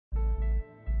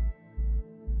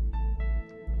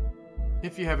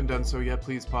If you haven't done so yet,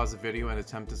 please pause the video and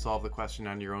attempt to solve the question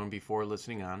on your own before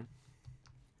listening on.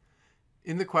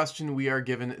 In the question, we are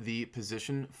given the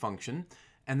position function,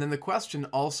 and then the question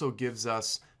also gives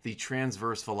us the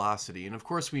transverse velocity. And of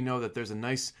course, we know that there's a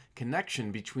nice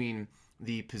connection between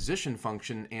the position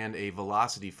function and a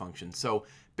velocity function. So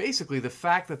basically, the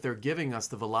fact that they're giving us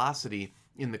the velocity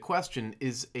in the question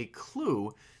is a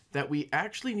clue that we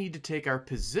actually need to take our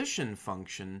position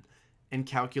function and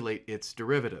calculate its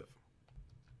derivative.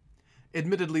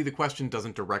 Admittedly, the question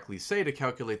doesn't directly say to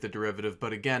calculate the derivative,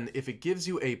 but again, if it gives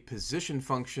you a position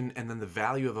function and then the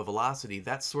value of a velocity,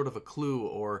 that's sort of a clue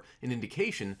or an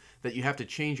indication that you have to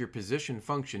change your position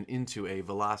function into a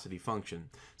velocity function.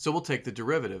 So we'll take the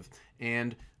derivative,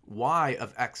 and y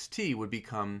of xt would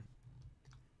become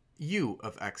u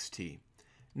of xt.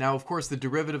 Now, of course, the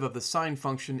derivative of the sine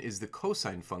function is the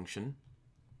cosine function,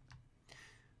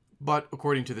 but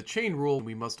according to the chain rule,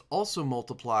 we must also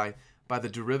multiply by the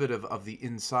derivative of the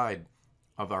inside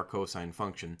of our cosine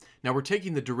function. Now we're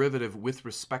taking the derivative with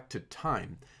respect to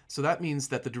time, so that means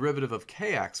that the derivative of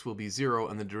kx will be 0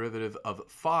 and the derivative of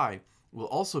phi will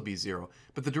also be 0,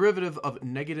 but the derivative of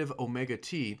negative omega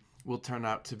t will turn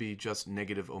out to be just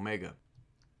negative omega.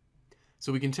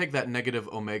 So we can take that negative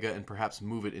omega and perhaps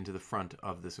move it into the front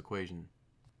of this equation.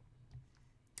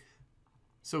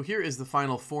 So here is the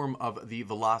final form of the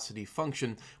velocity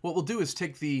function. What we'll do is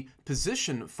take the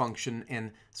position function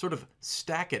and sort of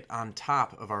stack it on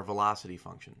top of our velocity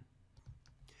function.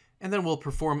 And then we'll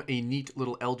perform a neat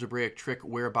little algebraic trick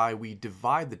whereby we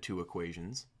divide the two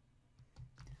equations.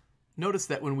 Notice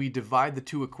that when we divide the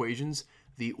two equations,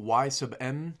 the y sub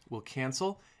m will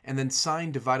cancel, and then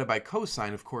sine divided by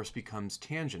cosine, of course, becomes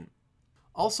tangent.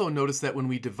 Also notice that when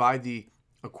we divide the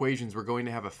equations, we're going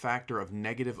to have a factor of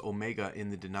negative omega in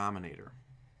the denominator.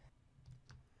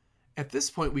 At this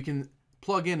point, we can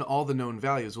plug in all the known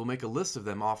values. We'll make a list of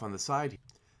them off on the side.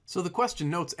 So the question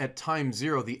notes at time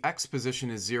 0, the x position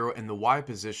is 0 and the y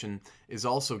position is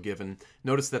also given.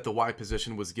 Notice that the y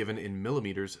position was given in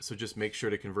millimeters, so just make sure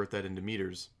to convert that into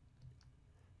meters.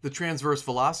 The transverse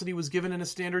velocity was given in a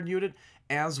standard unit,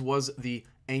 as was the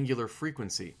angular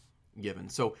frequency given.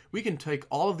 So we can take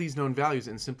all of these known values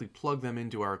and simply plug them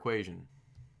into our equation.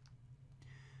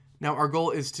 Now our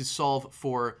goal is to solve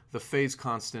for the phase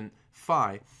constant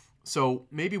phi. So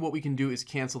maybe what we can do is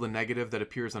cancel the negative that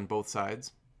appears on both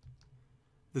sides.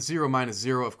 The 0 minus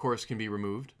 0, of course, can be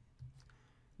removed.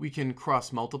 We can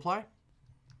cross multiply.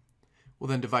 We'll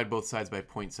then divide both sides by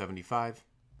 0.75.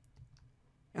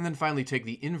 And then finally take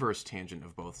the inverse tangent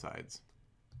of both sides.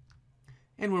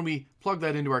 And when we plug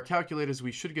that into our calculators,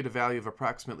 we should get a value of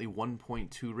approximately 1.2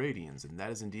 radians, and that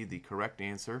is indeed the correct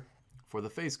answer for the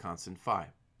phase constant phi.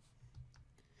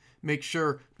 Make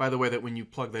sure, by the way, that when you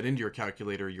plug that into your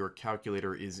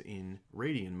calculator is in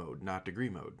radian mode, not degree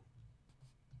mode.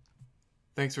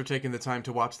 Thanks for taking the time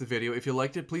to watch the video. If you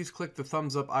liked it, please click the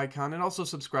thumbs up icon and also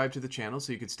subscribe to the channel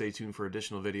so you can stay tuned for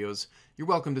additional videos. You're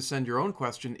welcome to send your own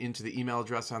question into the email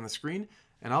address on the screen,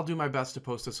 and I'll do my best to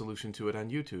post a solution to it on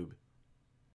YouTube.